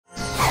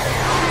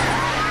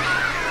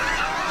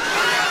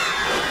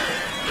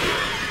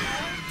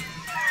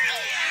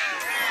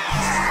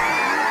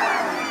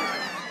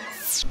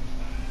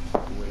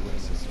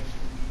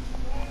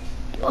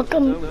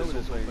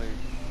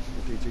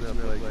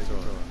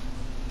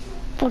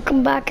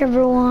Welcome back,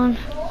 everyone,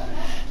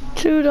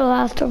 to The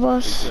Last of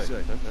Us.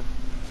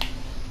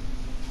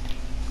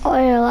 Oh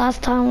yeah,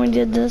 last time we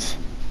did this.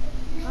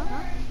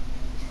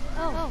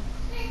 Oh.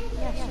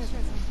 Yeah, sure.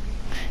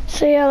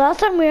 So yeah,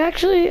 last time I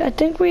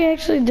think we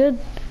actually did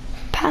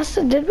pass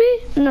it, did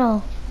we?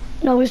 No,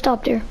 we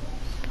stopped here.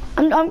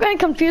 I'm kind of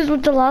confused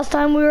with the last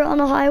time we were on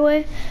the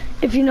highway,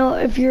 if you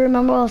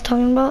remember what I was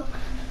talking about.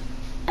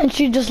 And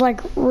she just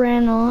like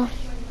ran off.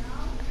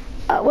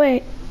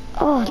 Wait,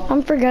 oh,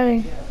 I'm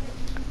forgetting.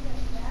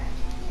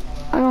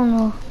 I don't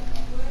know.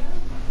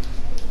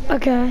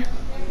 Okay.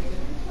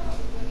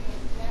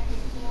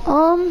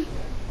 I'm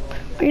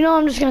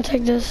just gonna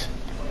take this.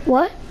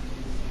 What?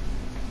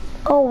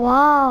 Oh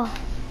wow.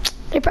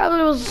 They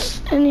probably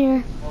was in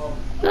here.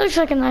 It looks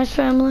like a nice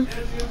family.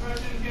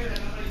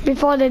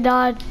 Before they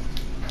died.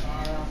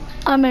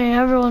 I mean,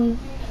 everyone.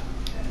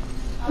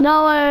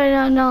 No.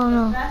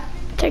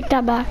 Take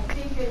that back.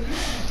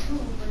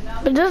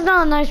 But this is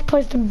not a nice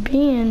place to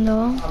be in,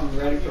 though. I'm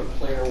ready for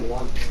player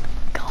one.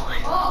 Go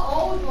in.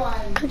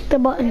 Click the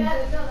button.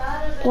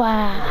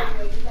 Wow.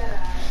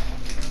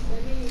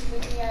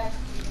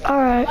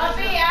 Alright.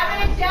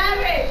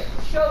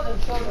 Show them.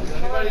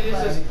 Anybody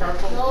use this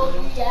purple? No,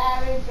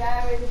 Jared,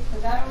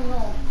 because I don't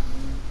know.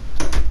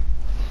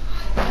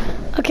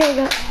 Okay,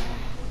 guys.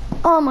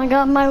 Oh my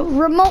god, my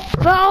remote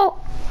fell.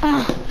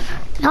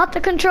 Not the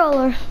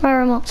controller, my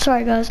remote.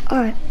 Sorry, guys.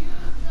 Alright.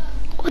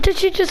 What did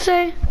she just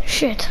say?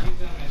 Shit.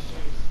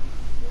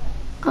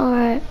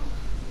 Alright.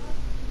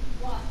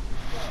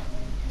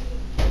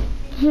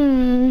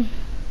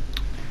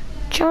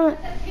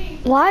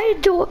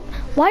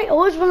 Why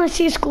always when I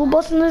see a school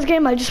bus in this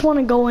game, I just want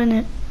to go in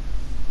it.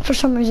 For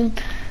some reason.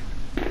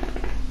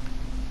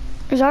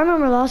 Because I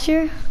remember last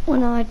year,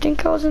 when I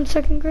think I was in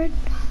 2nd grade,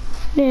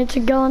 needed to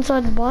go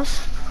inside the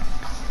bus.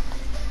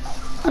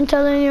 I'm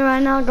telling you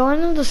right now, going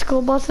into the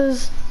school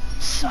buses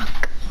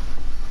suck.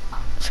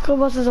 School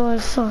buses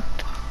always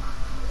sucked.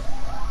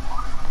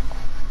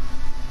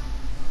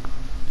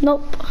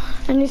 Nope.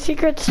 Any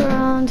secrets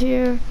around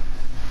here?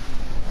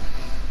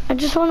 I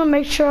just want to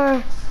make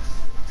sure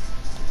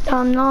that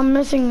I'm not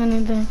missing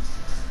anything.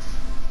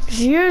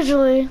 Because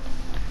usually,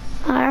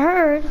 I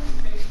heard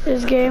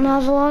this game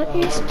has a lot of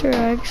Easter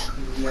eggs.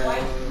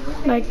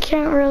 But I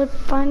can't really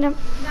find them.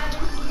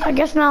 I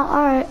guess not.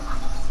 Alright.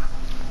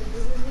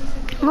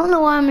 I don't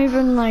know why I'm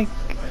even like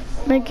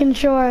making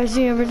sure I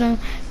see everything.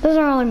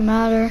 Doesn't really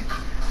matter.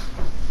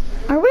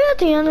 Are we at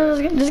the end of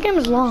this game? This game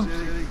is long.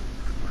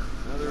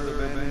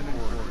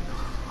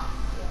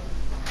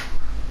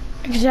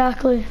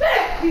 Exactly.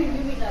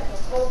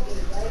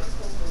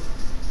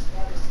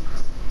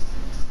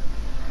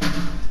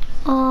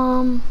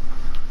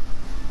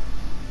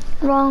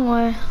 Wrong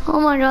way. Oh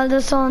my god,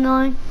 that's so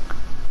annoying.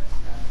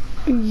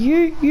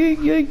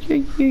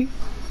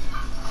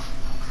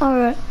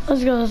 Alright,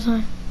 let's go this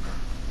way.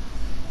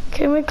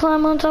 Can we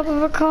climb on top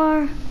of a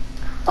car?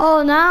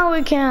 Oh, now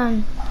we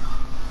can.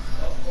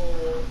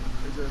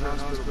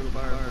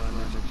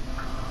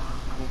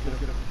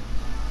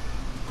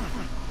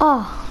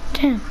 Oh,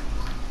 damn.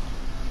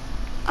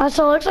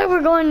 So it looks like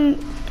we're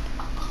going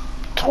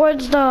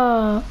towards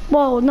the...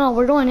 Whoa, no,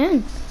 we're going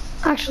in,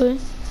 actually.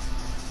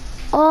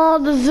 Oh,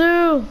 the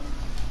zoo.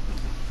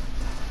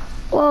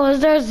 Whoa, is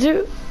there a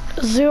zoo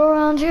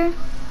around here?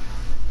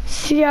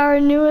 See our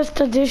newest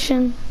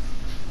addition.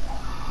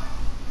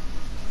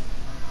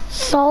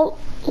 Salt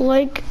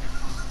Lake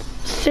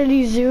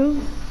City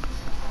Zoo.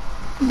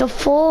 The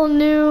full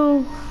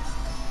new...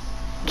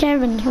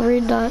 Can't even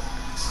read that.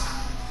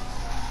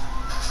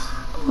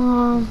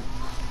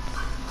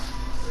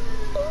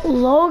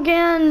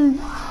 Logan...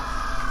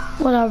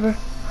 Whatever.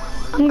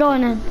 I'm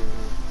going in.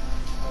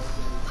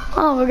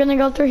 Oh, we're gonna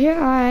go through here?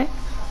 Alright.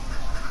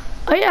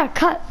 Oh yeah,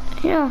 cut.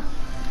 Yeah.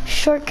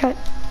 Shortcut.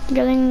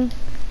 Getting...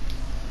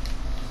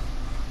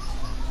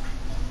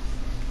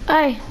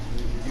 Hey.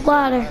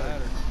 Ladder.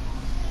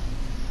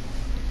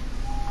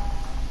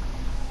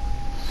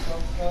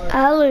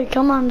 Ellie,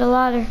 come on, the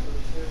ladder.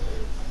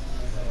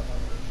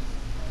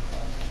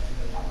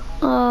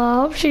 I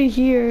hope she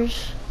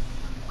hears.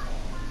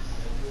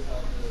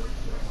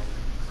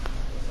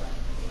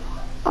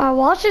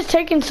 Watch it's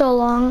taking so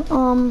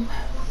long.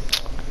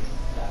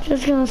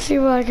 Just gonna see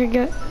what I could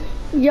get.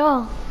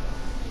 Yo.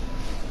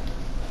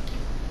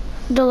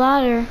 The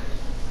ladder.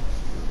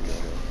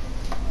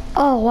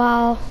 Oh,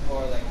 wow.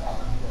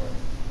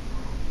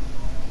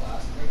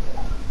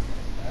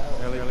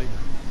 Ellie.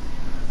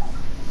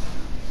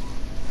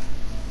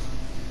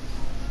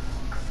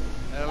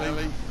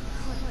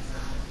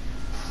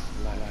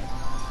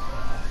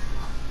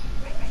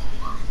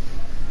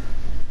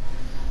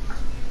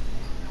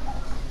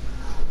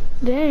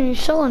 Damn, you're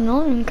so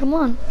annoying. Come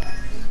on.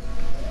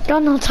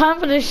 Got no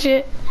time for this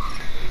shit.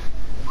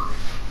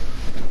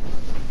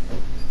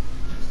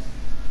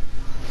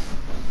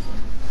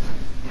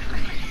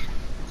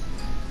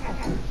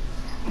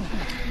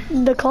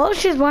 The clothes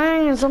she's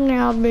wearing is something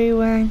I'll be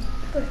wearing.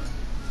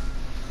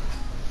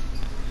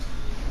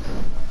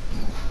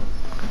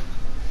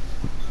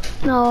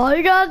 No, all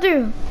you gotta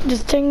do,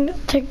 just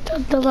take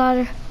the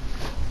ladder.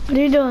 What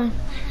are you doing?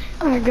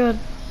 Alright, good.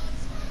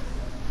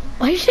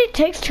 Why usually it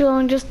takes too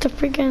long just to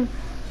freaking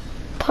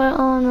put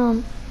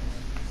on,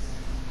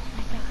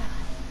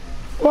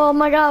 Oh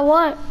my god,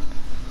 what?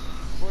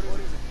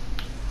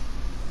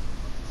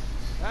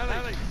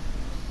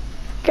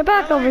 Get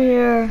back over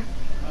here.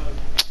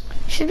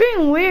 She's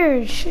being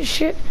weird.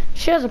 She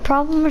has a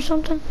problem or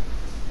something?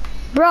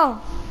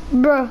 Bro.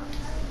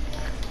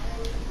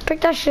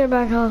 Pick that shit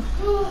back up.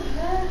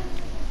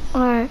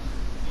 Alright.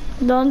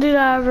 Don't do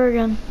that ever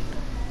again,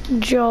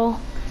 Joe.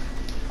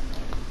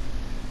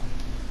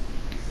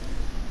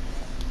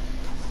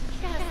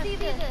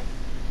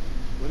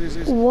 What is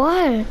this?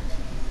 What?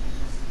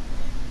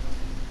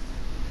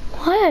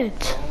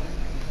 What?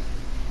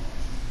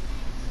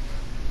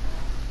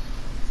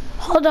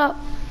 Hold up.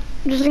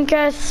 Just in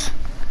case.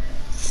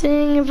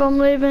 Seeing if I'm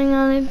leaving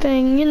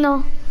anything, you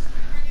know.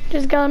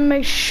 Just gotta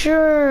make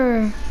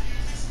sure.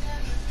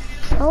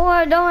 Don't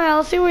worry,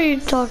 I'll see what you're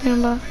talking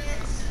about.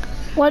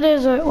 What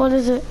is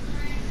it?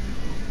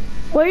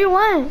 Where you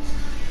went?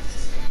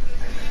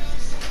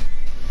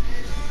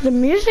 The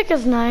music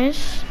is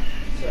nice.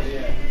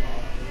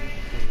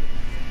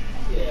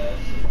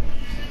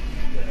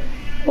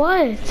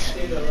 What?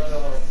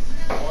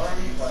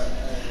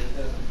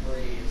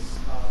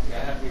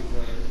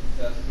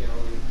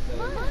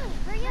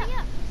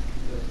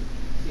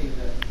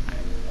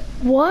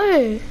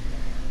 What?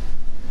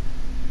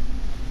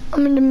 I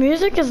mean, the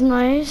music is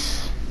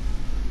nice.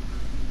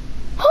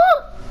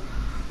 Huh!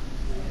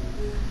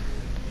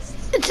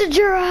 It's a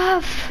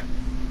giraffe.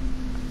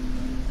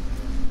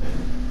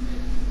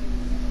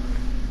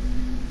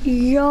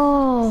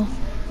 Yo.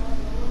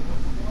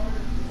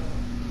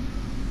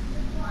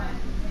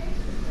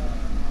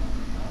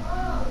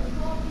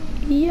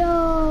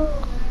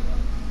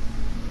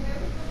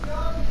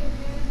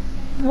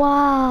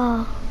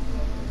 Wow.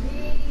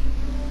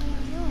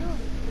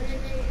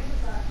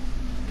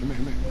 Come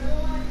here.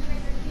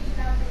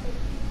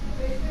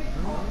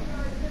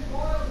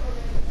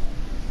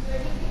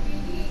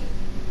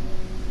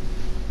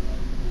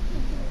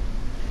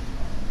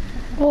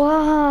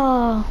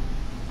 Wow.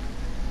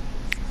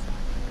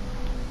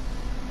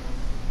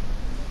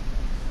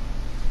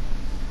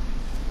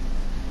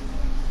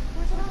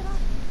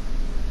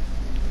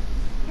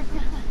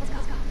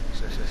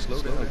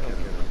 Slow down, kid.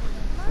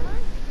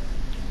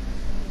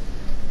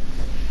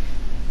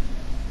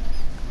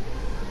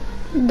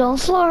 Don't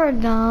slow her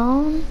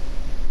down.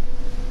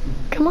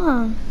 Come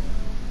on.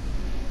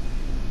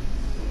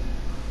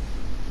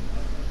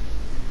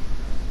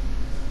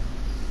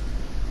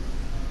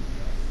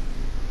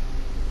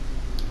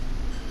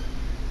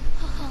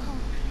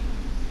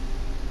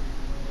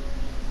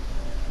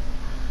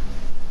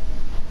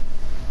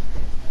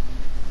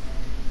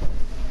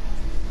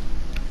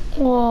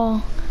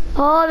 Whoa.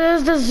 Oh,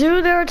 there's the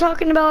zoo they were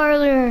talking about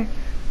earlier.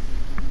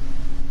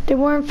 They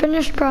weren't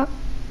finished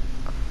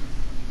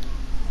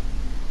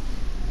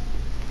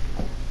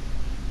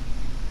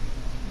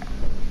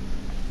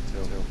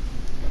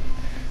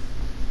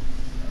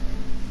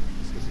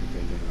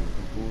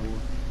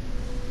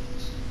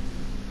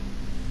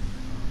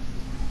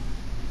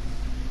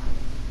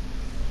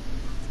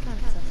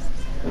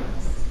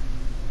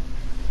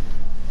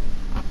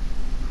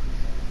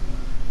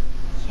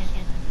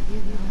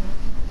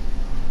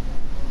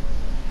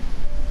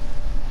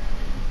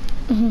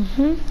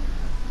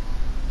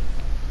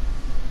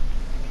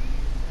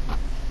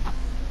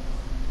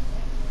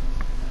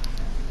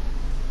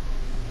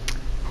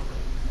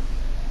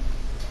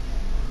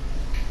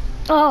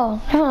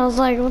Oh, I was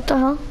like, what the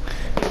hell?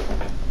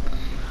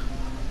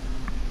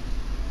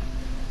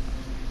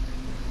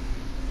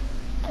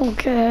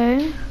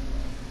 Okay.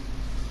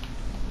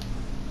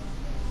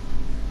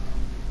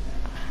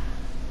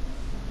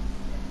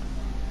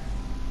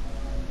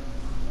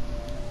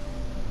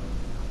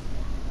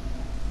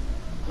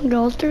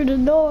 Go through the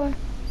door.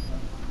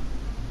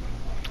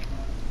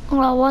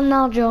 Well, what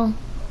now, Joe?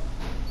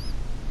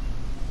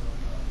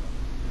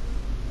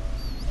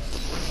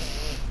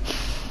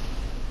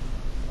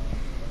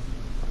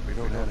 We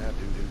don't have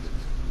to do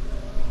this.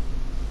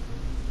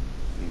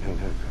 You know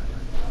that.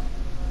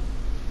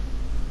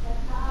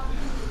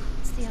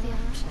 It's the other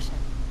option.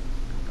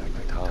 Back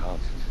to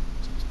Tom's.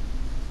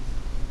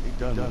 We've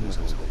done this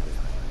whole day.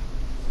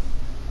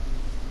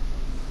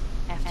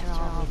 After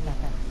all we've done.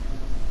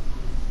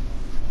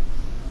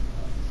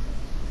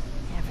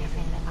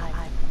 Everything that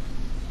I've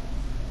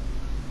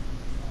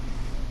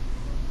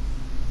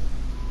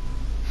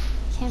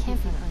can't be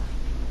for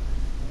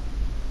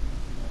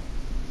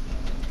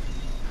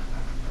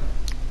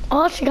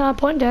Oh, she got a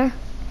point there.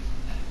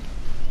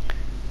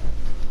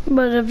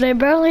 But if they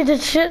barely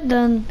did shit,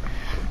 then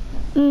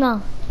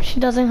no,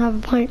 she doesn't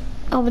have a point.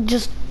 I would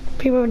just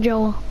be with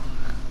Joel.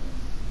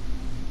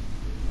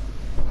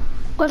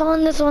 But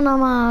on this one, I'm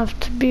gonna have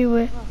to be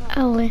with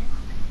Ellie.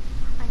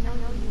 I know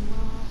you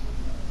will.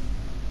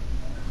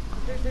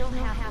 There's no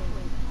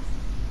halfway.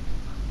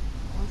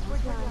 Once we're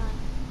done,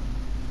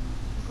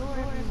 go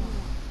wherever you want.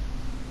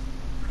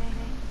 Okay?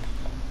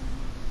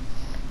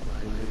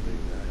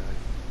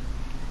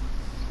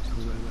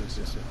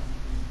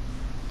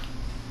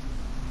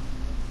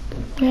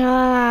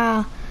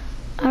 Yeah,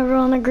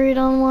 everyone agreed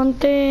on one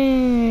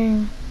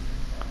thing.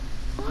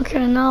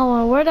 Okay,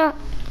 now where that?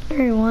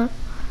 There you went.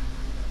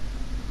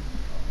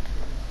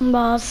 I'm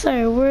about to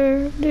say,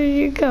 where do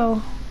you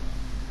go?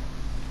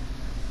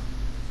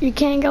 You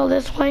can't go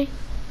this way.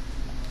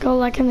 Go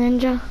like a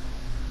ninja.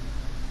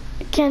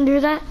 You can't do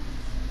that.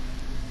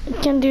 You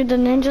can't do the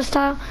ninja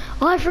style.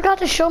 Oh, I forgot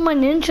to show my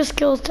ninja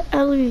skills to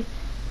Ellie.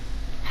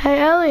 Hey,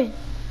 Ellie.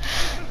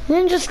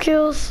 Ninja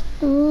skills.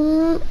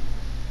 What?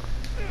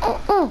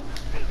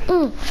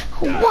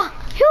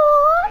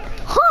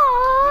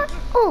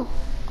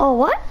 Oh,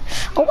 what?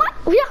 Oh, what?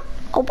 Yeah.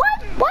 Oh,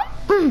 what? What?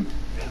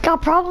 Got a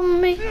problem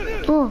with me?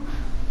 Oh.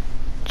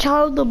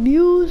 Child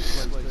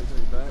abuse.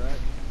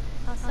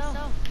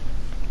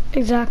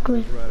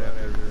 Exactly. Right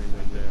after hearing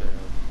them down,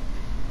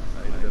 I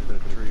ended up in a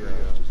tree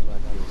house just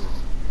like this.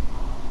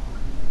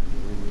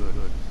 Really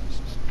good.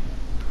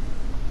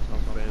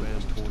 Some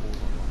fans torn apart.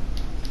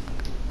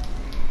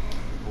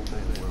 Whole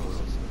thing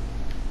was.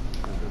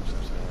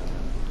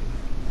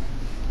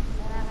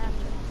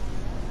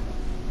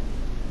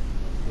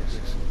 Yes.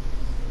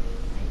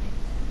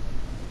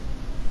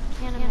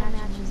 Can't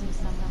imagine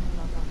someone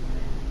love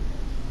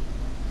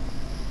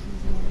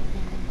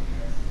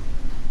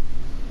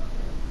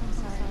I'm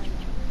sorry.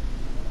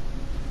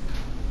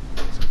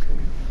 It's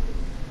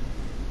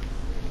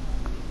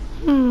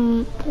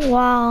okay.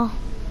 Wow.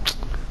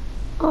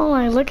 Oh,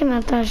 like looking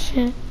at that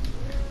shit.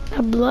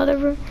 That blood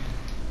ever.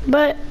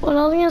 But what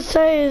I was gonna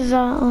say is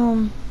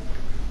oh,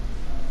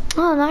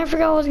 now I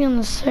forgot what I was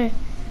gonna say.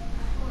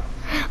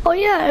 Oh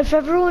yeah, if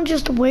everyone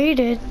just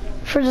waited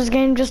for this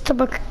game just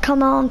to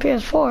come out on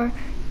PS4,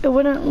 it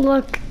wouldn't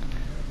look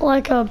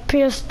like a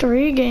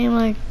PS3 game,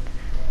 like,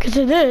 cause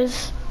it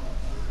is.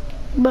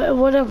 But it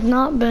would have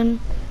not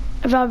been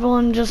if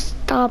everyone just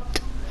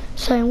stopped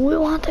saying we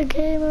want the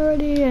game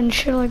already and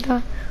shit like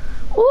that.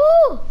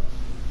 Ooh!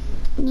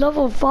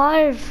 Level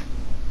 5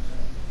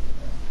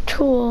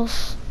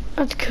 tools.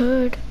 That's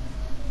good.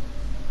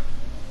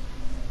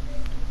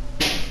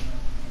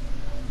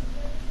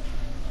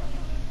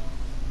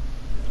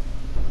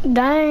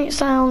 That ain't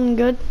sounding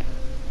good.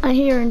 I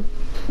hear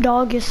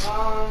doggies. The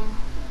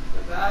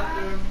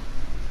bathroom.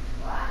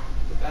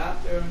 The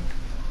bathroom.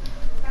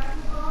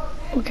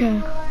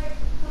 Okay.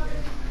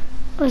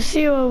 Let's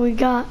see what we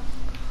got.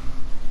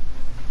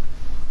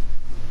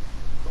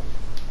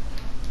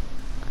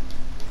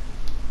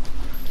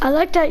 I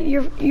like that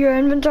your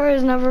inventory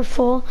is never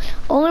full.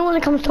 Only when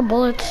it comes to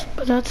bullets,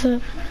 but that's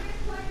it.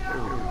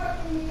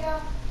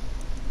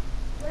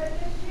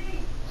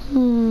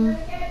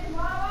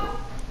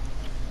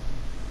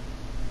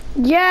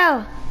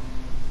 Yeah.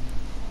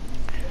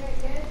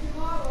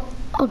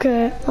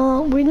 Okay.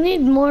 We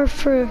need more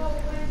for.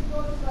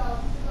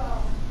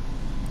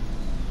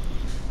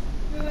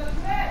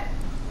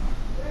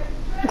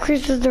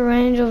 Increases the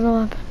range of the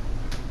weapon.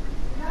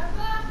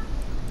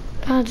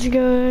 That's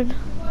good.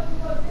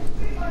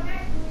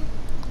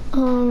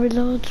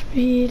 Reload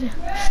speed.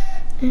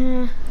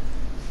 Yeah.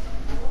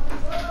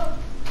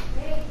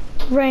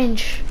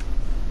 Range.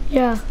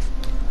 Yeah.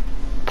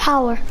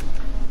 Power.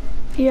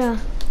 Yeah.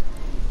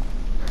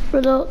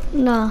 Reload.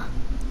 Nah.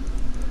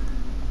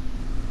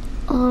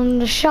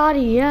 The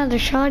shotty. Yeah, the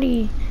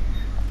shotty.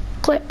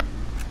 Clip.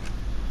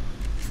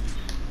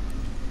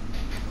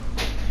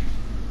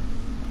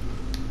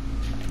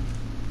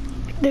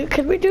 Dude,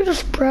 could we do the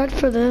spread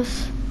for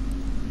this?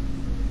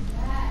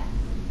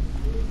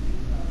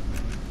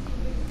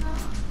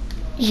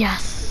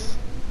 Yes.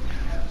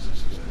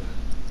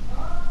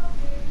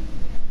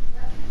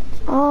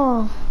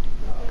 Oh.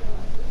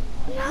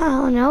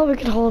 Now we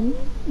can hold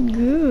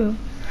goo.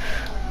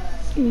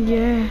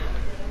 Yeah.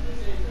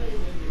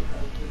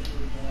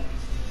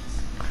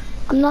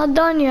 I'm not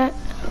done yet.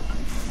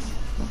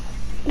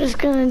 Just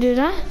gonna do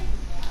that.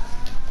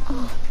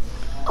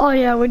 Oh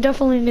yeah, we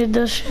definitely need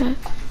this shit.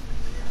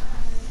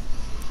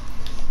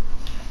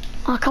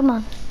 Oh, come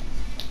on.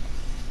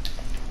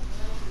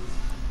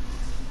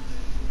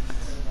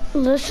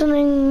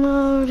 Listening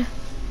mode.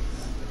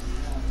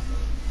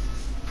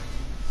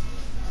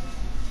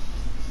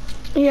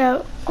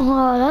 Yeah,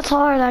 oh, that's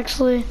hard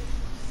actually.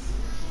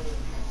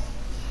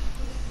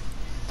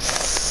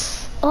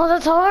 Oh,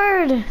 that's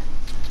hard.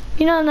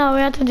 You know, no,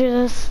 we have to do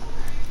this.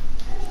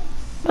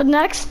 But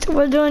next,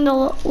 we're doing the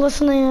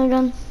listening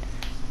again.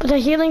 But the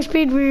healing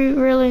speed we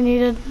really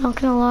needed, not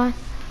gonna lie.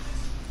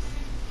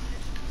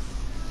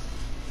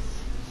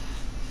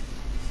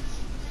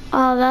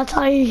 Oh, that's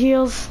how he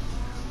heals.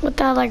 With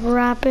that, like,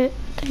 rapid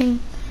thing.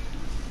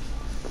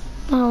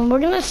 We're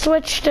gonna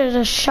switch to the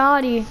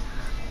shotty.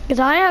 Because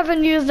I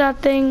haven't used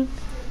that thing.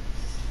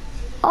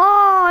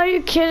 Oh, are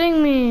you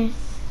kidding me?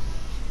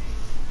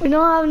 We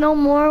don't have no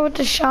more with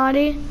the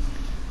shotty.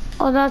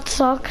 Oh, that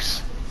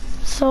sucks.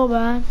 So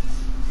bad.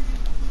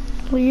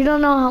 Well, you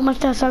don't know how much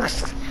that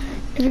sucks.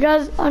 If you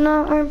guys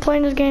aren't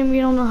playing this game,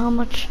 you don't know how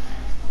much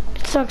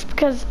it sucks.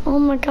 Because, oh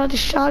my god, the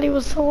shotty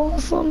was so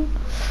awesome.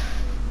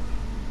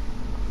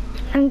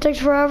 And it takes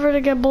forever to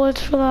get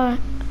bullets for that.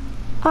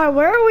 Alright,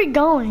 where are we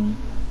going?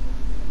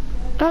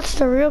 That's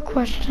the real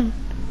question.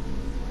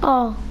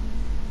 Oh.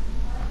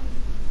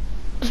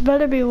 This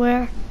better be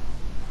where.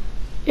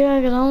 Yeah,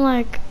 because I'm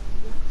like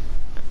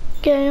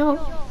getting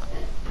up.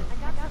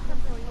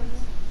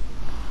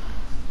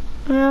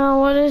 Yeah,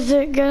 what is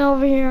it? Get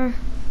over here.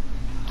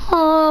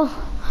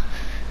 Oh.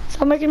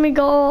 Stop making me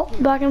go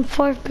back and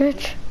forth,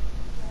 bitch.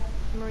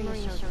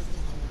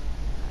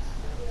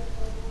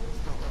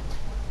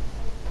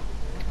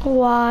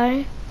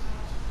 Why?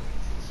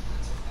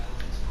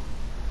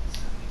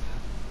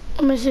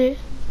 Let me see.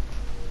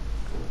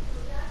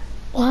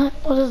 What?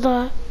 What is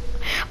that?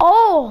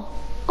 Oh!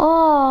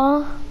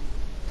 Oh!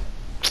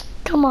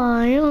 Come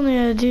on, you don't need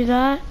to do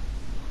that.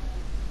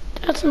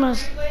 That's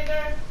messed.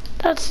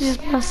 That's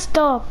just messed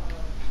up.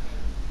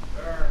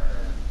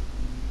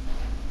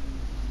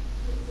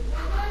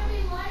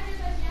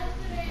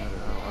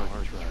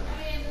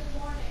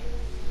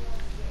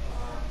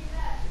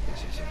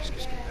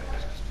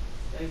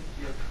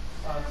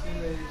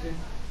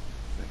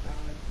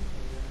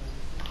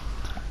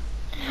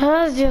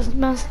 That's just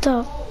messed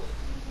up.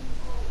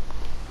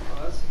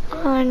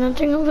 Alright,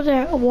 nothing over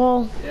there. A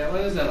wall. Yeah,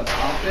 what is that, a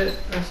poppet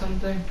or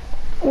something?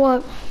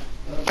 What? Is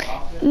that a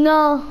poppet?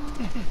 No.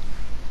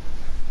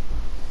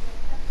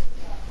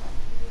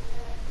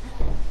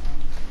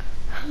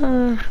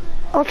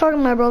 I'll talk to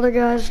my brother,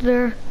 guys.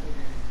 There.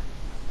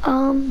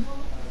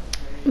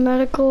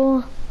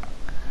 Medical.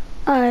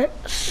 Alright,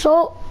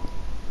 Salt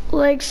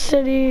Lake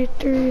City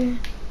 3.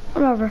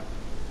 Whatever.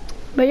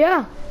 But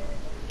yeah.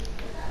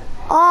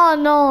 Oh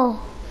no.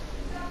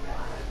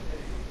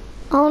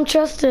 I don't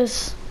trust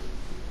this.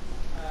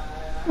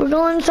 We're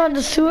going inside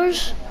the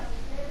sewers?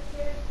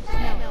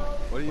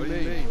 What do you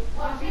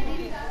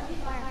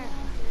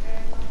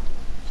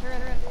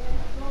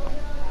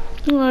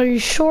mean? Are you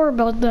sure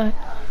about that?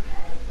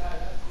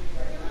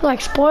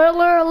 Like,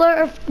 spoiler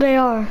alert if they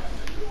are.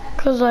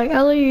 Cause like,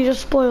 Ellie, you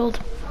just spoiled.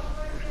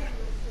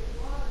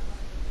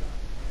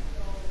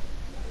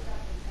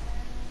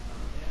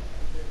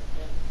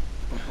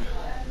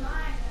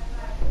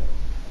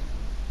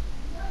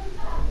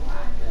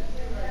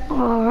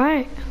 All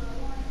right.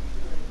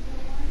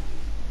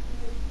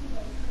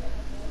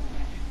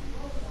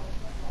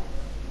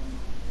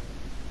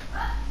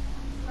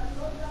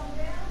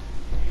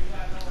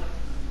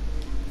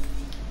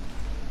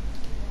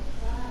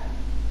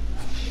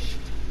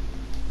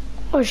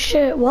 Oh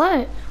shit,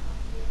 what?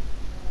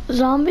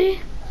 Zombie?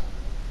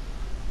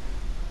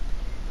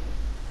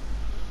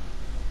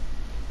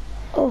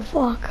 Oh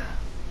fuck.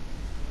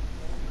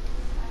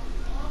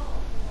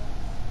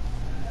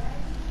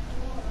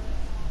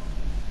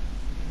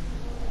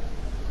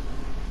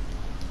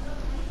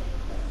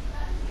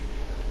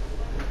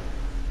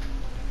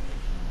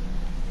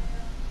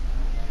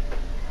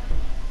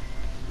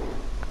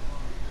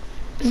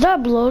 Is that a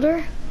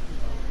bloater?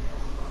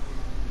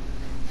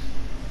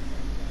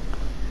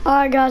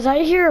 Alright guys,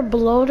 I hear a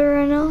bloater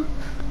right now.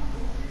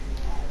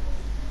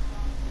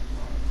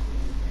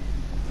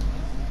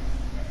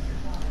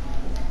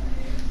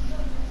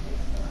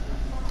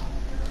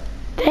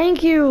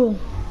 Thank you.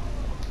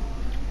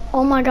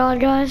 Oh my god,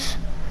 guys.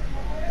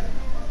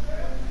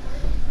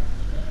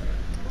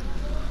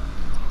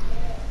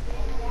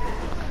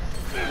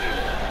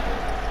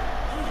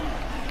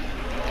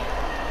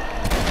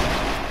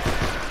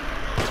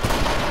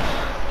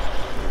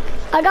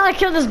 I gotta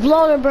kill this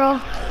bloater, bro.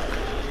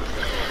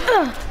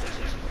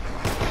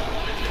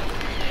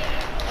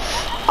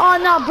 Oh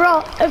no, bro.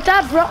 If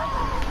that bro.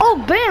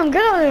 Oh, bam,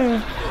 get out of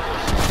here.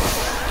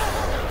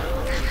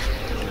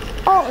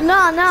 Oh,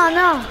 nah.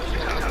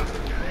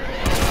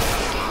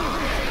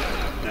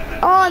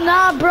 Oh,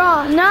 nah,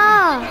 bro,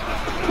 nah.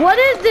 What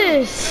is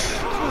this?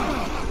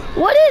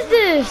 What is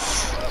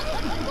this?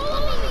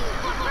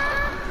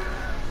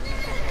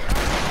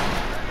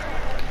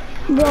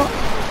 Bro.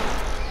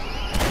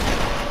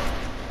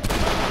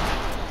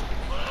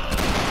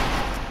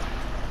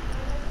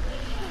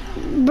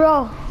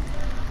 Bro.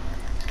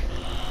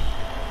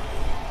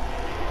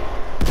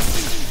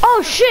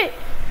 Oh, shit.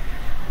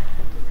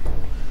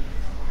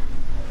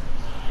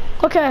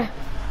 Okay.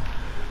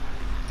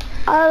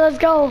 Let's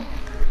go.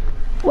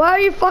 Where are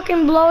you,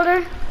 fucking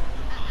bloater?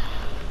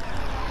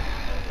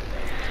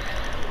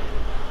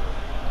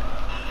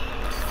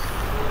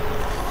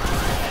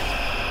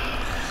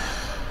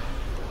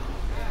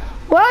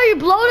 Where are you,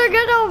 bloater?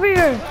 Get over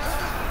here.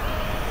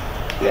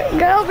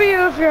 Get over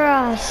here with your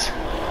ass.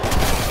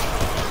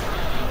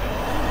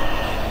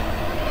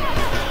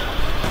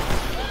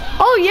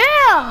 Oh,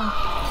 yeah.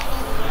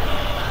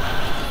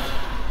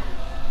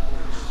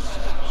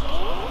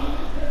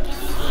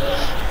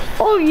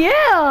 Oh,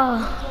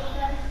 yeah.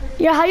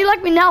 Yeah, how you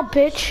like me now,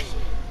 bitch?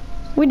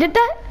 We did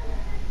that?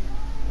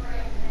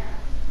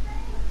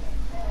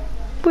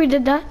 We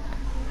did that.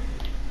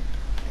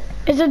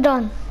 Is it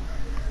done?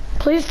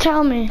 Please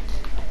tell me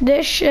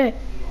this shit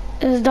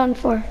is done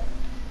for.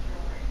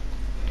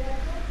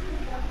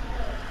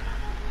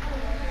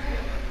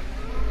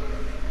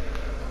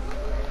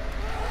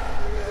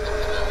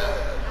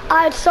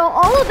 Alright, so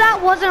all of that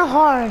wasn't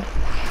hard.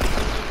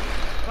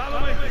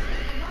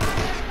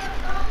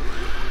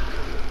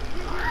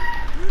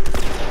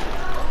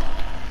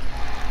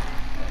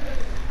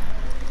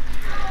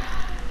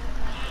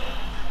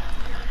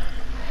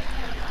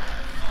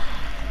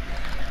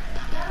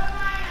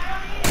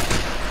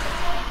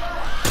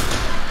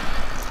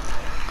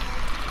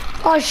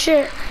 Oh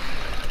shit.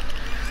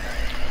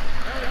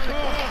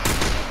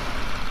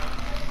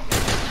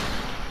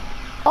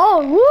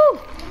 Oh, woo!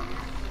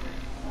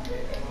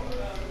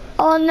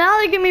 Oh, now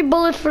they give me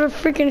bullets for the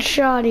freaking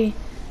shotty.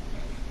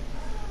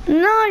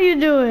 Now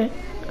you do it.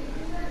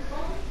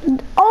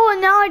 Oh,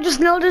 and now I just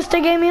noticed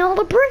they gave me all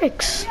the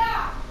bricks.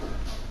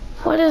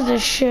 What is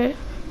this shit?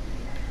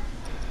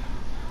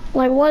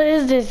 Like, what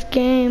is this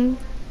game?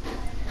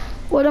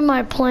 What am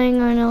I playing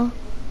right now?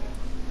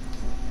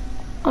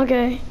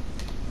 Okay.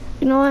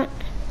 You know what?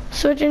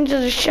 Switch into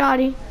the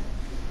shotty.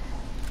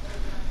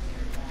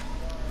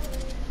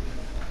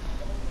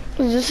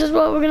 This is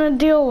what we're gonna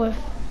deal with.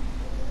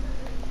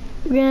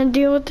 We're gonna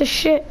deal with the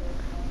shit.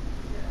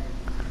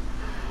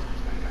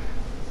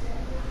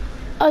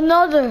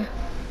 Another.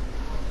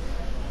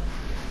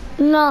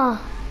 Nah.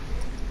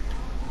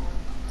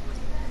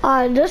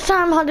 Alright, this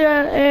time how do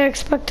I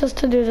expect us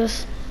to do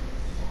this?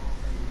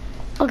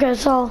 Okay,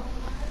 so.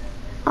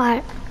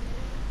 Alright.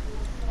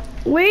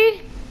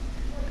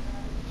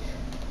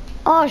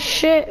 Oh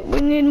shit, we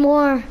need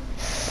more.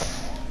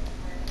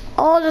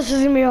 Oh, this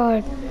is gonna be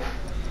hard.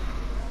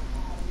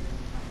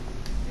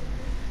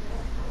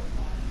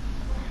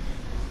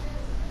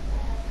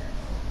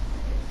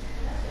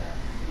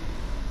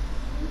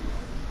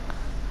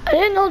 I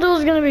didn't know there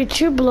was gonna be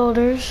 2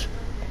 bloaters.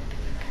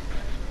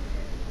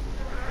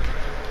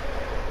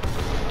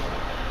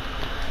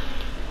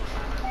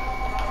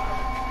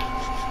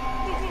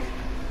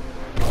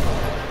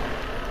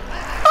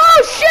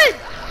 Oh shit!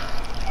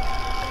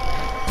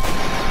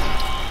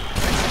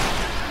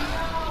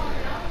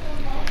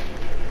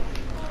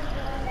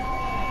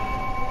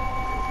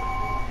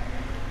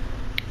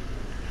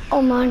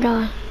 Oh my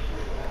god.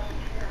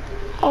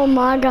 Oh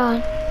my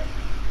god.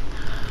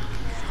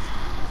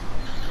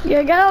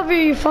 Yeah, get over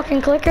here, you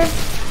fucking clicker.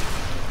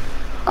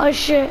 Oh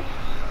shit.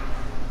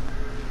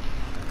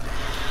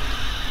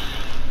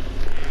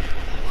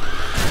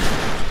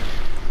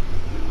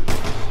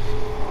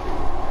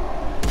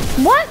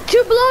 What?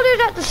 2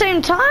 bloaters at the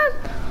same time?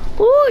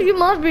 Ooh, you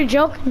must be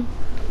joking.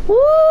 Woo!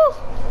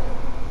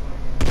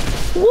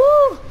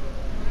 Woo!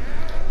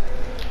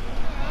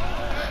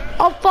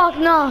 Oh fuck,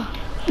 nah.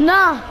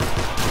 Nah.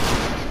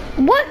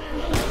 What?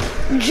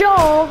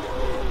 Joel.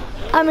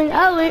 I mean,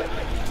 Ellie.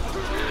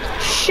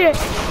 Shit.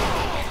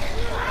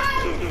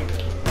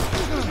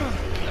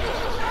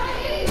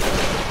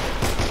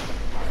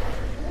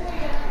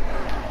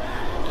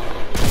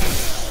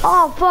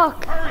 Oh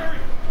fuck.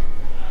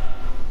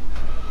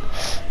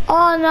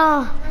 Oh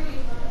no.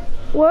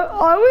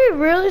 Are we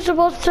really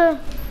supposed to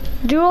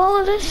do all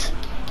of this?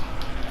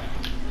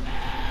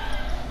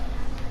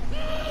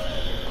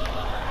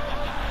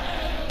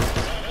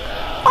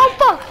 Oh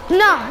fuck.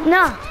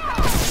 Nah.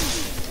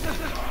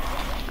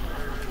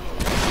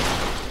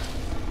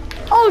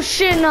 Oh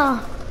shit, nah.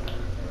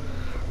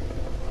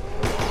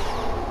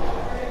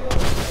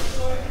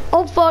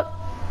 Oh fuck.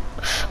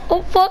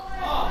 Oh fuck.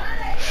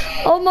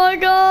 Oh my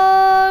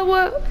god.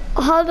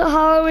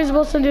 How are we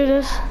supposed to do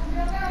this?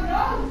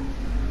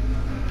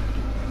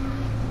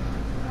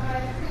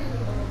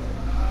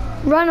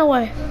 Run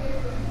away.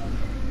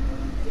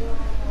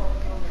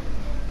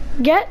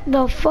 Get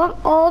the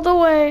fuck all the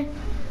way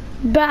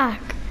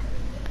back.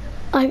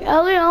 Like,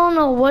 Ellie, I don't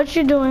know what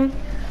you're doing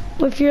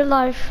with your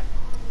life.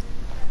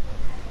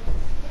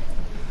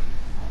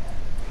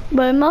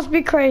 But it must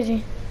be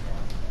crazy.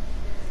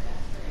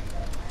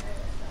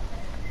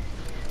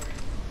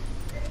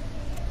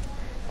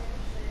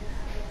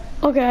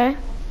 Okay.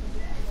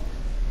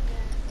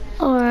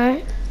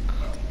 Alright.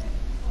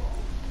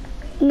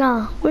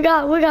 Nah, we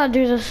gotta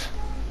do this.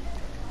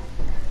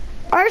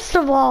 First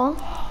of all,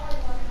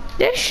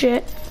 this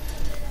shit.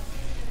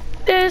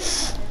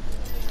 This.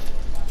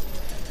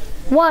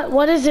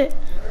 What is it?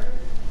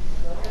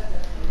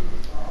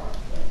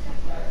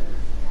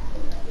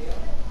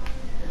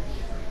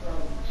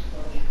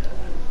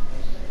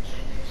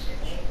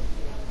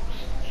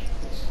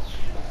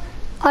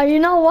 You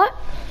know what?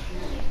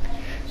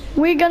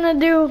 We're gonna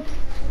do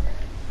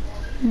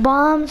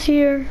bombs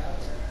here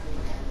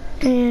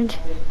and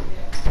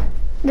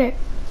there.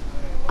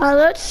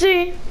 Let's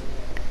see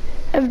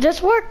if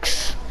this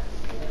works.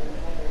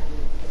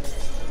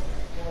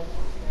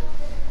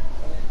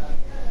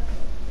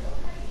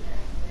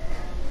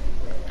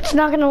 It's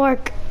not gonna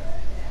work.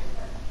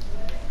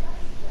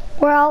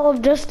 We're out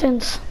of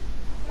distance.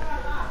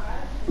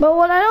 But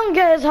what I don't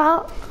get is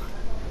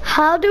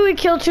how do we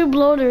kill 2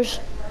 bloaters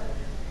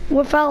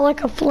without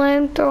like a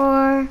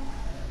flamethrower?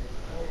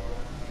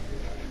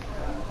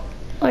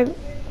 Like,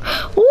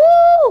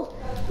 woo!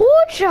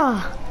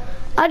 Woocha!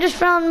 I just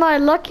found my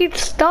lucky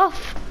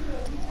stuff.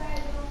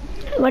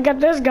 Look at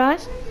this,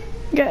 guys.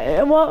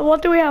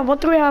 What do we have?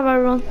 What do we have,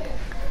 everyone?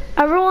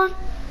 Everyone?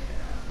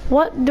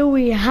 What do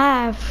we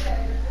have?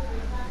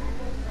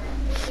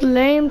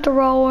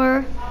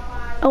 flamethrower.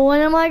 And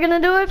when am I gonna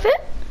do it,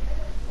 Fit?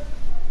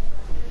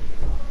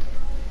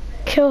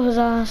 Kill his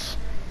ass.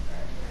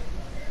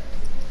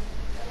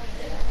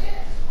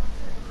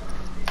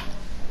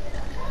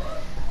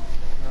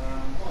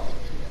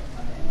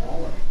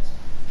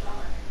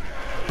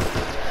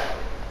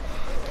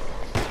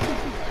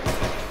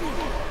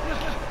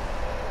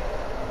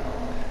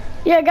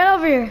 Yeah, get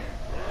over here.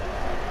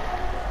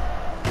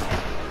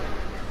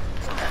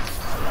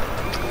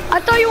 I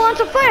thought you wanted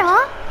to fight,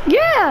 huh?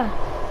 Yeah.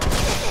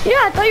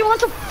 Yeah, I thought you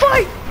wanted to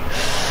fight.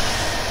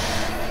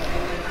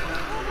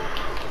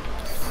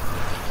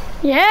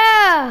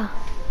 Yeah.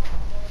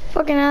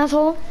 Fucking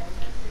asshole.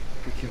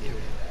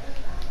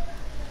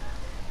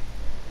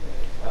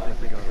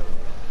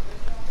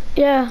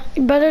 Yeah,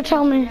 you better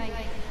tell me.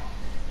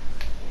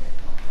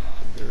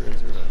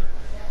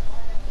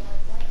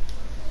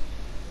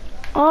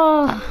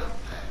 Oh,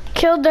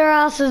 killed their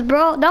asses,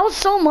 bro. That was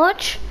so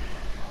much.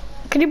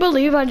 Can you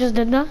believe I just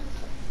did that?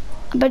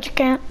 I bet you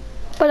can't,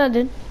 but I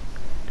did.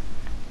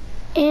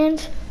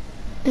 And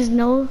there's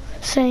no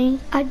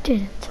saying I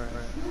didn't.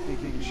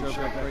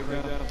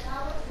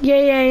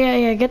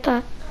 Yeah, get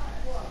that.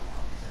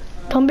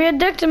 Don't be a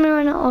dick to me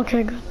right now.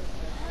 Okay, good.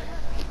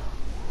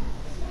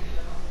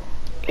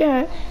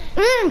 Yeah.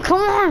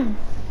 Come on.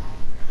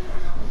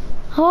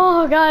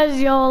 Oh,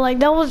 guys, yo, like,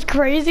 that was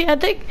crazy. I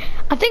think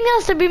that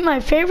has to be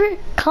my favorite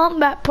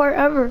combat part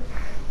ever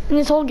in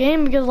this whole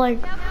game because, like,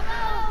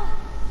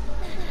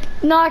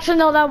 no, actually,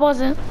 no, that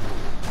wasn't.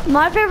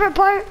 My favorite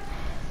part,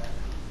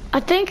 I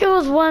think it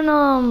was when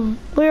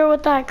we were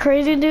with that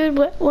crazy dude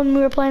when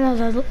we were playing as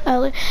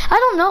Ellie. I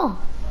don't know.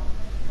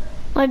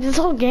 Like, this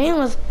whole game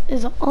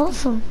is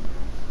awesome.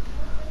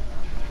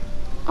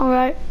 All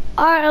right,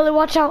 Ellie,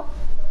 watch out.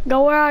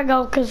 Go where I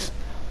go, cause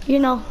you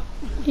know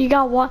you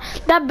got what.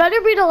 That better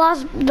be the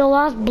last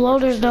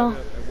bloaters though,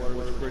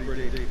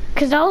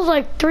 cause that was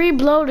like 3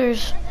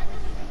 bloaters.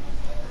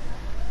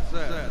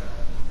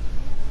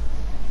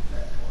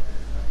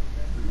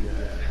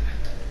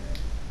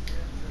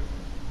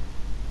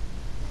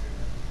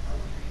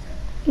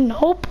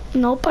 Nope,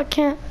 I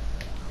can't.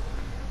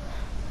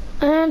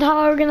 And how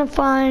are we gonna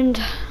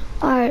find?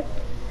 Alright,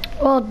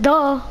 well,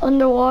 duh,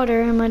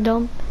 underwater, am I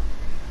dumb?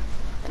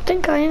 I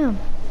think I am.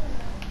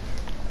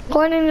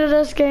 According to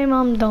this game,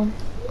 I'm dumb.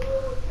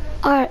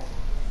 Alright,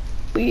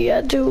 we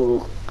had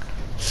to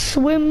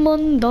swim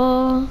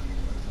under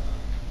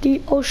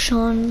the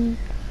ocean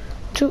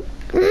to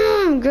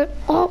get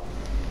up.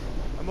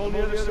 I'm on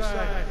the other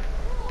side.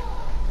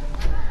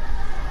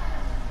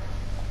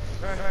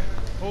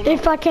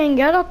 If I can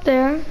get up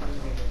there.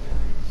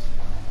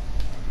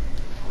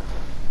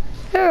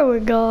 There we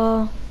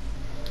go.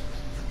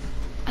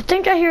 I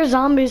think I hear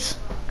zombies.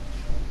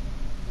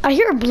 I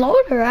hear a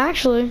bloater,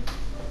 actually.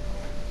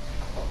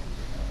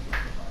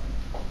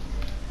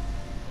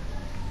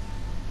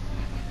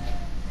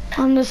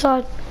 On this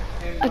side.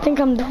 I think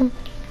I'm done.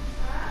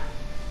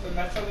 The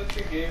metro that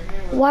you gave me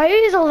was Why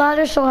is the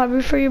ladder so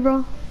heavy for you,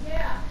 bro?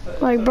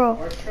 Like, bro.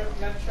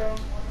 metro.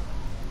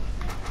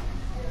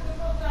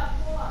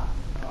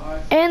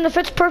 And it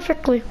fits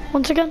perfectly.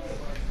 Once again.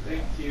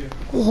 Thank you.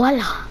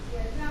 Voila.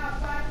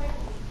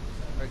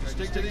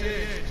 Stick to the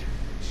edge.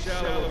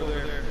 Shallow over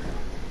there.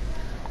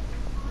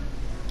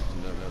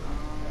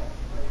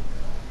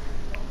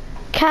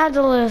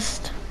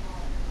 Catalyst.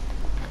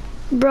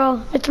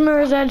 Bro, it's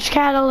Mirror's Edge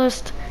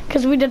Catalyst.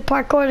 Because we did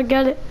parkour to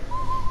get it.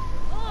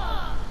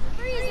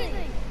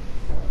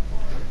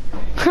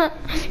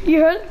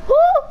 You heard it? Woo!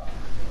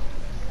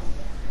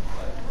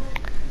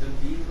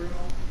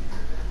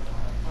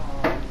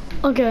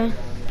 Okay.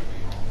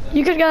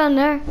 You could get in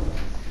there.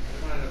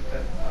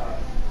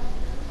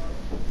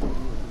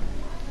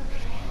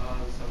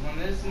 Someone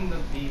is in the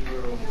B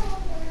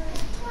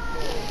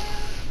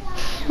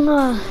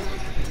room.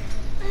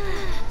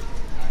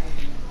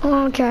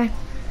 Okay.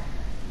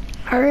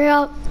 Hurry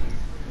up.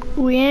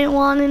 We ain't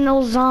wanting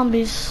no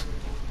zombies.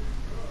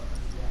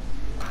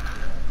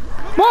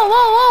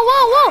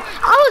 Whoa.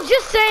 I was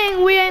just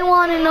saying we ain't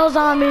wanting no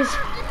zombies.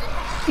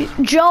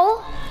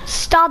 Joe,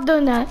 stop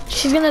doing that.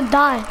 She's gonna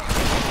die.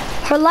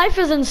 Her life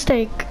is in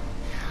stake.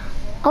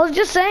 I was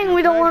just saying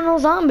we don't want no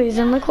zombies,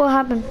 and look what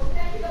happened.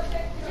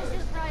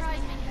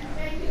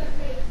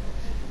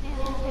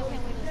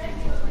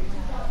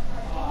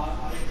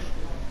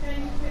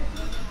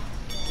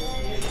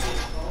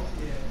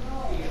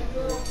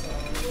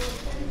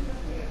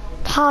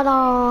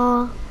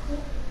 Ta-da!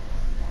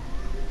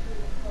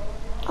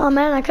 Oh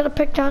man, I could have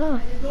picked that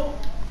up.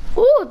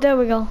 Ooh, there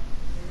we go.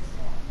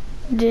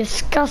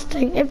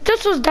 Disgusting. If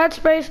this was Dead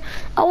Space,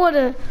 I would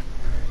have,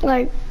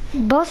 like,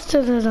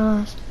 busted his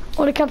ass.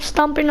 Would have kept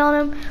stomping on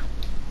him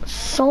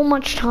so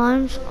much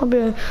times. I'll be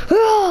like,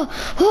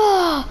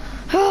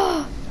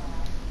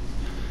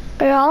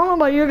 Yeah, I don't know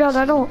about you guys.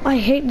 I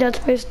hate Dead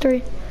Space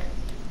 3.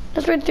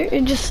 Dead Space 3,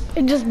 it's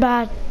just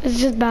bad. It's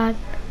just bad.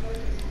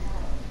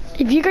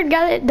 If you could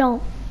get it,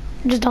 don't.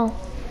 Just don't.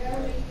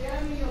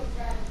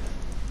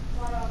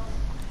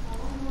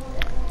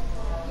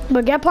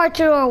 But get part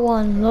 2 or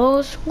 1.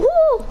 Those,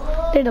 woo!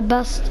 They're the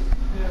best.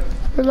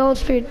 Reload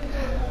speed.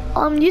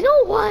 You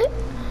know what?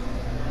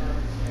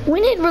 We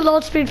need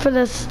reload speed for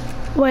this.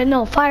 Wait,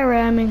 no, fire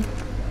rate, I mean.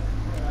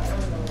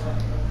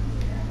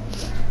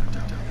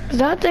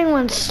 That thing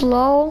went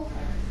slow.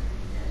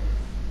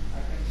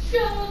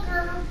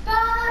 Sugar,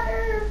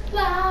 butter,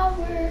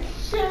 flour,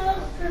 sugar,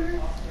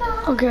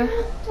 butter, Okay.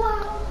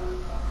 flour.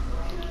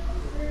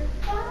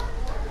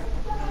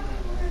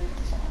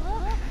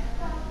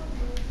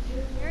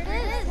 Here it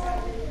is.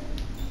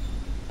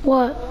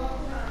 What?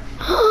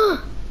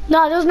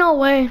 Nah, there's no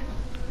way.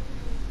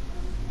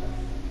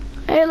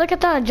 Hey, look at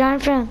that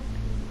giant fan.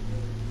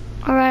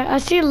 Alright, I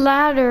see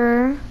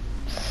ladder.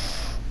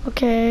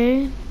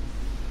 Okay.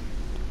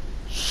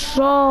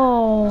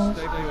 So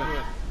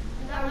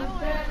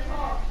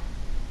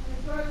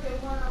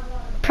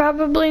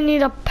probably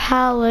need a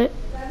pallet.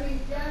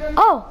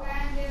 Oh!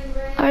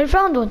 I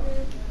found one.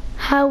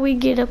 How we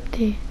get up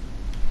there?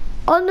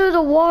 Under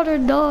the water,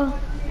 duh.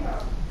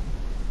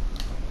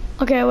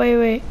 Okay,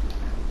 wait.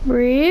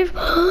 Breathe.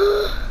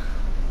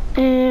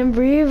 And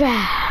breathe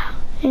out.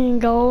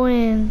 And go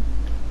in.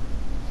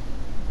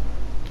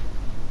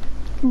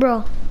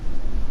 Bruh.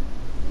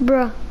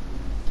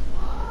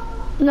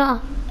 Nah,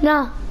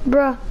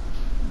 bruh.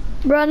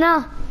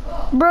 Nah.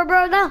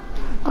 Bruh, nah.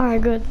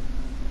 Alright, good.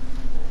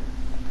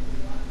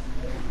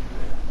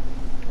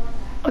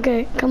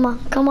 Okay, come on.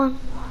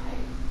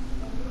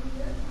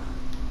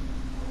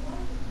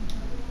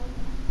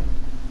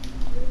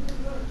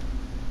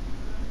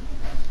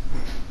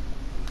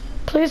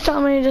 Please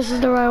tell me this is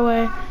the right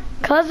way.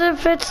 Cause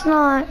if it's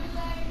not,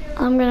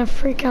 I'm gonna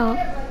freak out.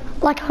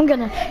 Like I'm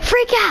gonna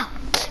freak out!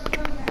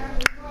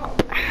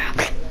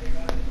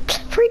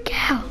 Freak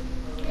out!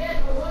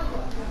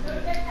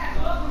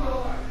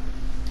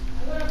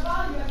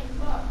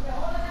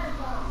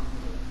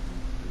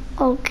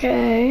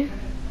 Okay.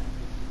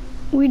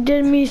 We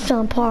did me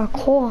some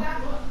parkour.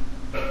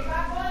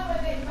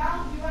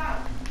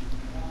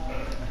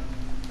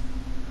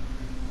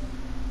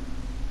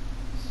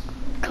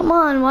 Come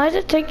on, why is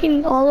it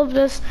taking all of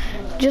this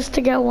just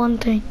to get one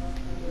thing?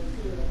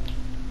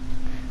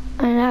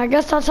 And I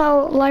guess that's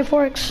how life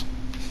works.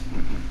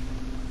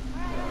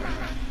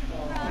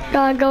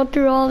 Gotta go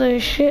through all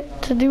this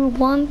shit to do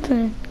one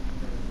thing.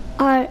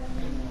 Alright.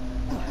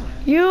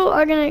 You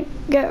are gonna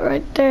get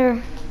right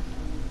there.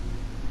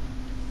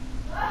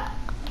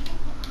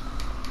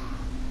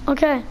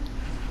 Okay.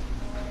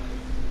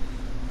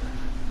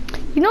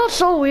 You know what's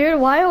so weird?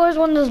 Why always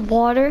when there's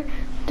water,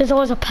 there's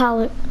always a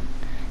pallet?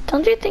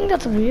 Don't you think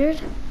that's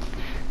weird?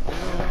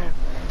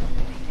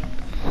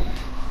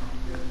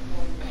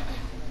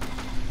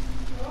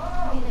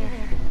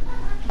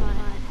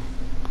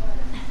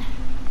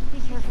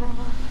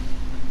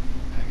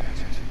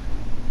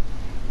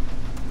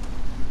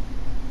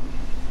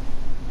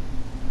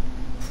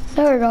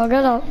 There we go,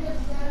 get up.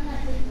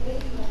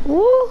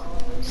 Woo!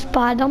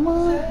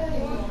 Spider-Man.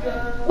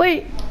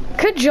 Wait,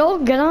 could Joe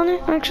get on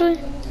it, actually?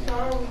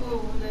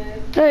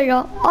 There you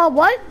go. Oh,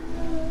 what?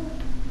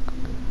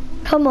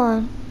 Come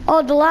on.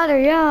 Oh, the ladder,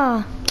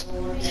 yeah.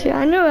 See,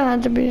 I knew it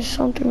had to be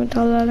something with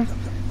the ladder.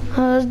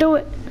 Let's do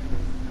it.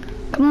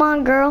 Come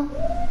on, girl.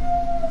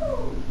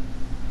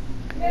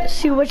 Let's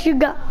see what you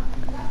got.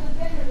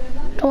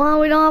 Come on,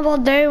 we don't have all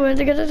day. We have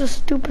to get to the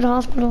stupid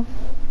hospital.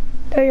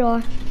 There you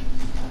are.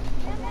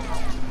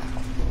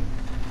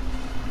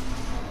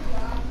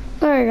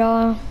 There you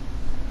go.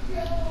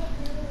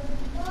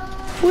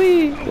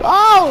 Wee.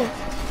 Oh!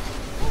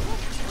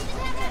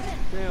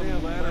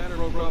 Damn, ladder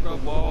broke up the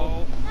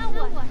wall. Now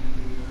what?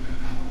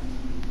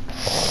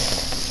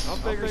 I'll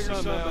figure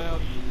something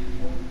out.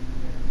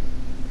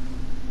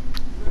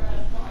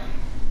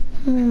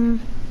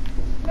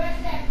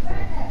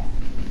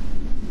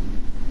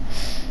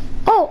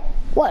 Oh,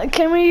 what?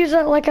 Can we use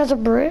that like as a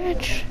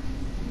bridge?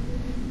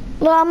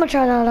 Well, I'm gonna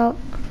try that out.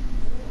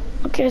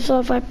 Okay, so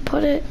if I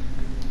put it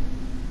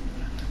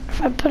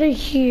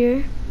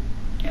here,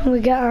 and we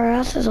get our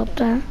asses up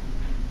there.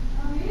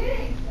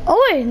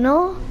 Oh wait,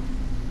 no.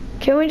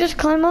 Can we just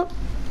climb up?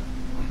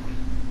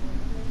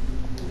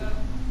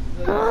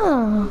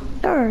 Oh,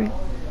 there.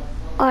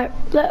 Alright,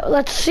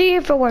 let's see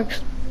if it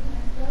works.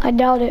 I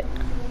doubt it.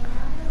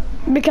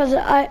 Because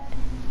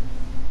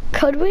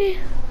could we?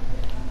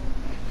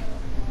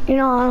 You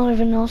know, I don't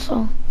even know,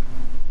 so.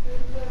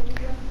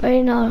 But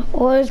you know,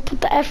 always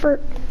put the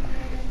effort.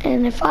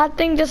 And if I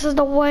think this is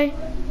the way,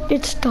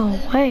 it's the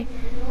way.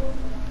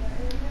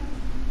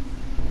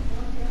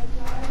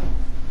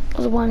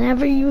 Because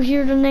whenever you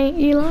hear the name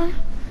Eli,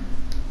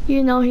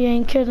 you know he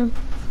ain't kidding.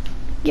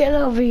 Get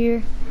over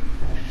here.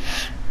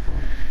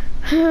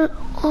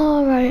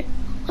 Alright,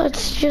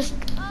 let's just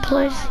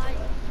place.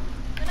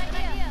 Good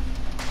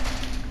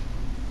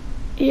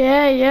idea.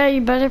 Yeah,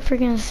 you better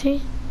freaking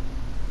see.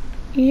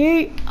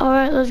 Yeet.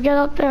 Alright, let's get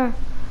up there.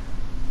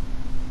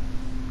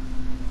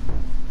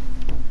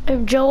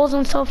 If Joe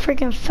wasn't so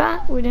freaking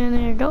fat, we didn't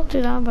even go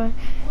to that, but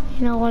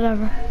you know,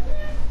 whatever.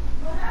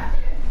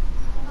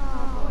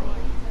 Oh,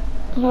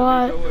 boy.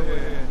 What? Go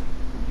ahead.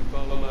 You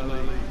follow my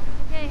lead.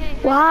 Hey.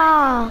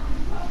 Wow.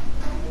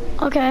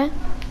 Okay.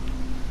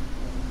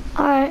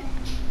 Alright.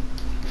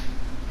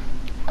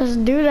 Let's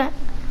do that.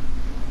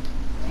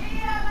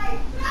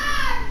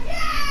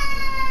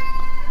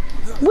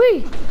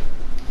 Wait.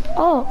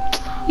 Oh,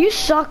 you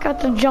suck at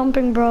the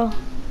jumping, bro.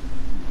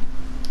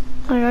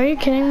 Like, are you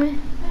kidding me?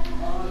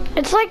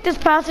 It's like this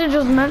passage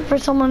was meant for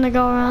someone to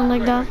go around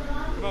like that.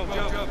 Come on,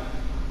 jump.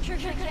 Sure,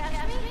 can you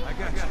catch me? I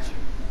got you.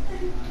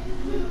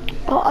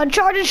 Oh,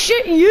 uncharted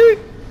shit, you.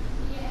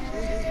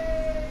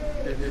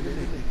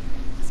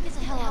 Let's get the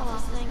hell out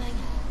of this thing.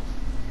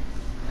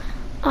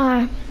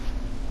 Alright.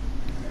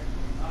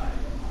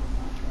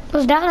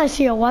 Was that I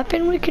see a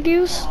weapon we could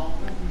use?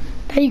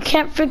 That you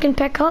can't freaking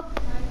pick up?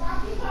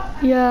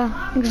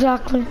 Yeah,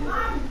 exactly.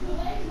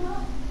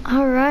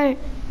 Alright.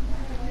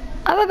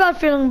 I have a bad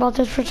feeling about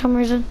this for some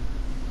reason.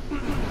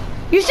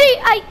 You see,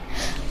 oh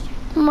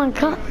my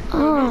god.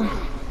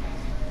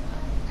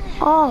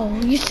 Oh,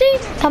 you see?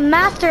 The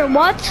master,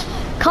 what?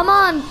 Come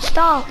on,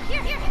 stop.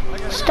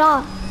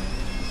 Stop.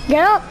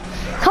 Get up.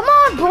 Come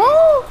on,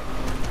 bro.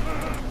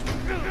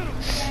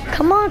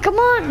 Come on, come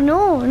on.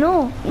 No.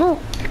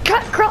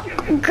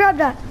 Grab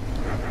that.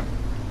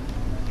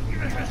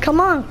 Come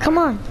on. Come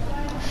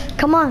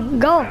on,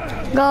 go.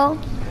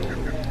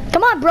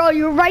 Come on, bro,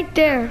 you're right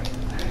there.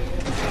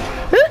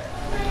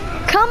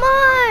 Come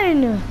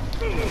on.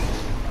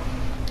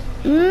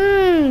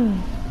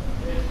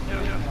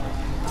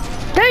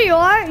 There you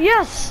are,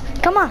 yes.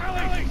 Come on,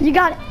 you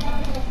got it.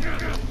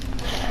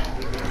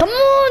 Come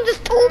on,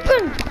 just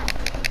open.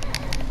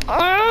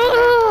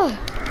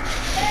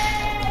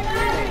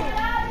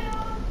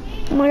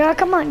 Oh my god,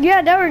 come on.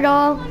 Yeah, there we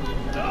go.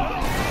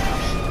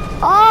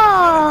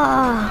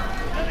 Ah.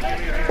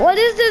 What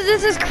is this?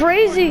 This is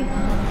crazy.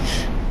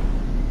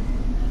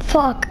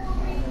 Fuck.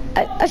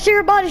 I see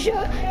her body.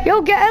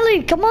 Yo, get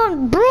Ellie. Come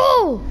on,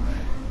 bro.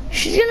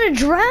 She's gonna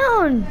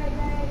drown.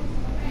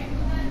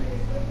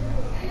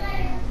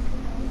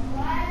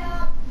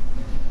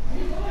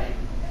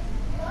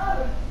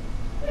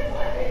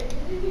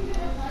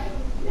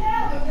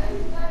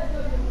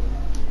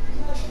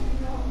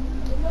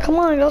 Come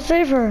on, go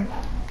save her.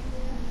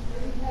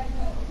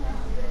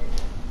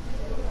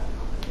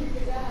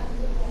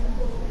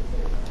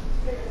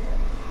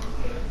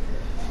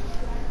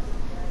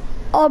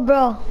 Oh,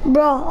 bro,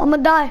 I'm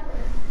gonna die.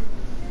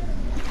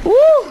 Woo!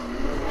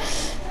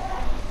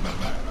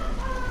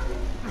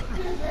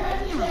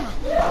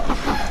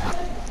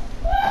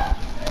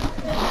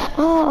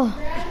 Oh.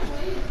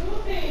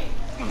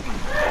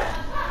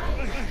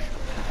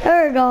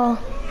 There we go.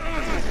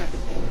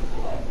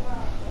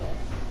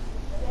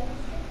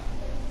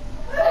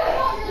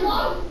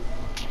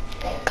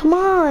 Come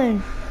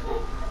on.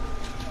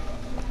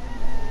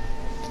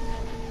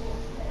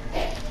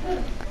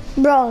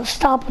 Bro,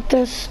 stop with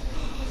this.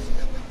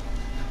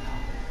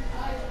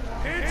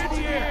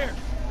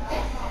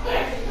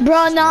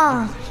 Bro,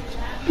 nah.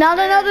 Not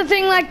another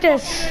thing like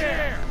this.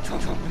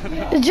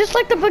 It's just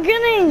like the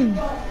beginning.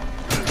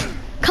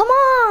 Come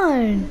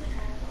on.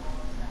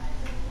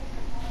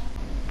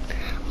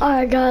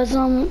 Alright guys,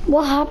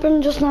 what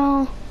happened just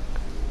now?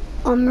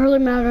 I'm really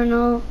mad right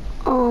now.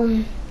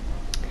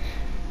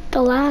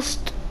 The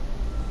last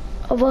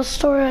of Us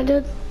story I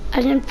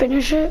didn't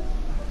finish it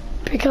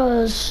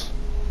because,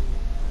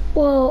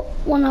 well,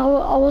 when I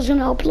was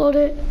gonna upload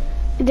it,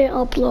 it didn't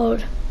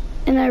upload.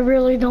 And I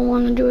really don't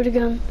want to do it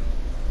again.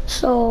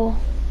 So,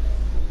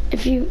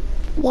 if you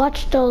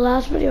watched the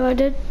last video I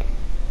did,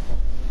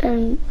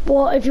 and,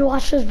 well, if you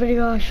watch this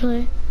video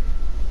actually,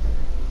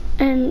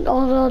 and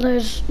all the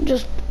others,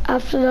 just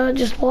after that,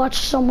 just watch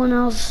someone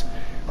else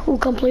who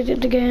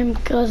completed the game,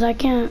 because I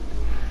don't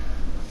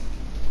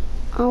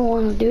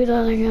want to do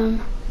that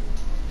again.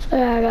 So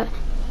yeah,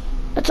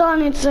 that's all I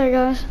need to say,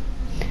 guys.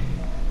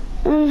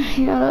 And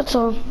yeah, that's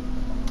all.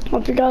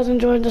 Hope you guys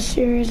enjoyed the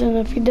series, and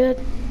if you did,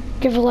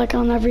 give a like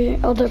on every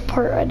other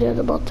part I did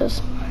about this.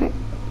 All right,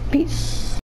 peace.